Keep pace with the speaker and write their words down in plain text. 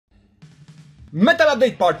Metal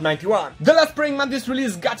Update Part 91. The last Praying Mantis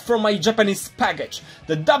release got from my Japanese package.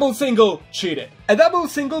 The double single, Cheated. A double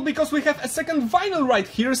single because we have a second vinyl right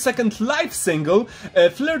here, second live single,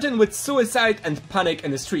 Flirting with Suicide and Panic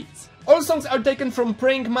in the Streets. All songs are taken from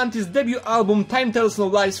Praying Mantis' debut album Time Tells No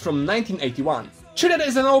Lies from 1981. Cheated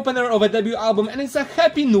is an opener of a debut album and it's a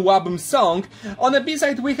happy new album song. On the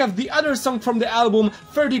B-side we have the other song from the album,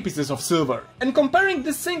 30 Pieces of Silver. And comparing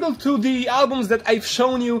this single to the albums that I've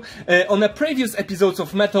shown you on the previous episodes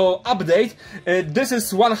of Metal Update, this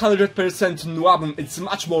is 100% new album. It's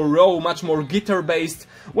much more raw, much more guitar based,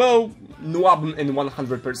 well, new album in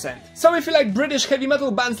 100%. So if you like British heavy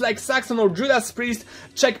metal bands like Saxon or Judas Priest,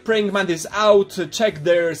 check Praying Mantis out, check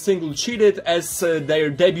their single Cheated as their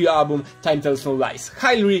debut album Time Tells No Lies.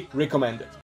 Highly recommended.